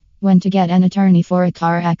When to get an attorney for a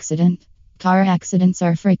car accident. Car accidents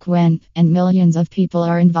are frequent, and millions of people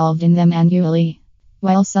are involved in them annually.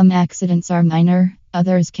 While some accidents are minor,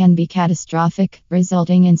 others can be catastrophic,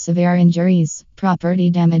 resulting in severe injuries,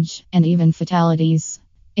 property damage, and even fatalities.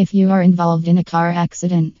 If you are involved in a car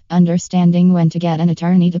accident, understanding when to get an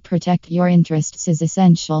attorney to protect your interests is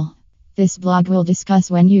essential. This blog will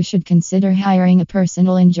discuss when you should consider hiring a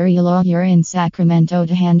personal injury lawyer in Sacramento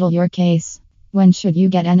to handle your case. When should you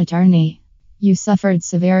get an attorney? You suffered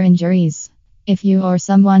severe injuries. If you or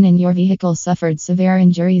someone in your vehicle suffered severe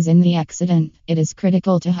injuries in the accident, it is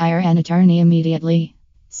critical to hire an attorney immediately.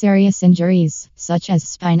 Serious injuries, such as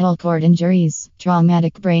spinal cord injuries,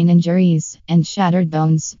 traumatic brain injuries, and shattered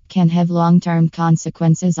bones, can have long-term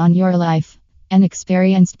consequences on your life. An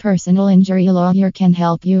experienced personal injury lawyer can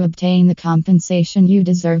help you obtain the compensation you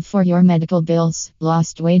deserve for your medical bills,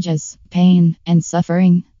 lost wages, pain, and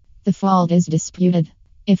suffering. The fault is disputed.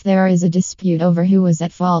 If there is a dispute over who was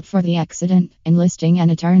at fault for the accident, enlisting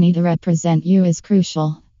an attorney to represent you is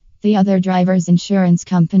crucial. The other driver's insurance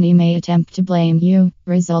company may attempt to blame you,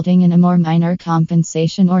 resulting in a more minor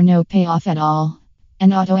compensation or no payoff at all.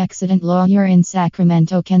 An auto accident lawyer in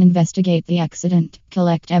Sacramento can investigate the accident,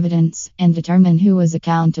 collect evidence, and determine who was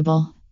accountable.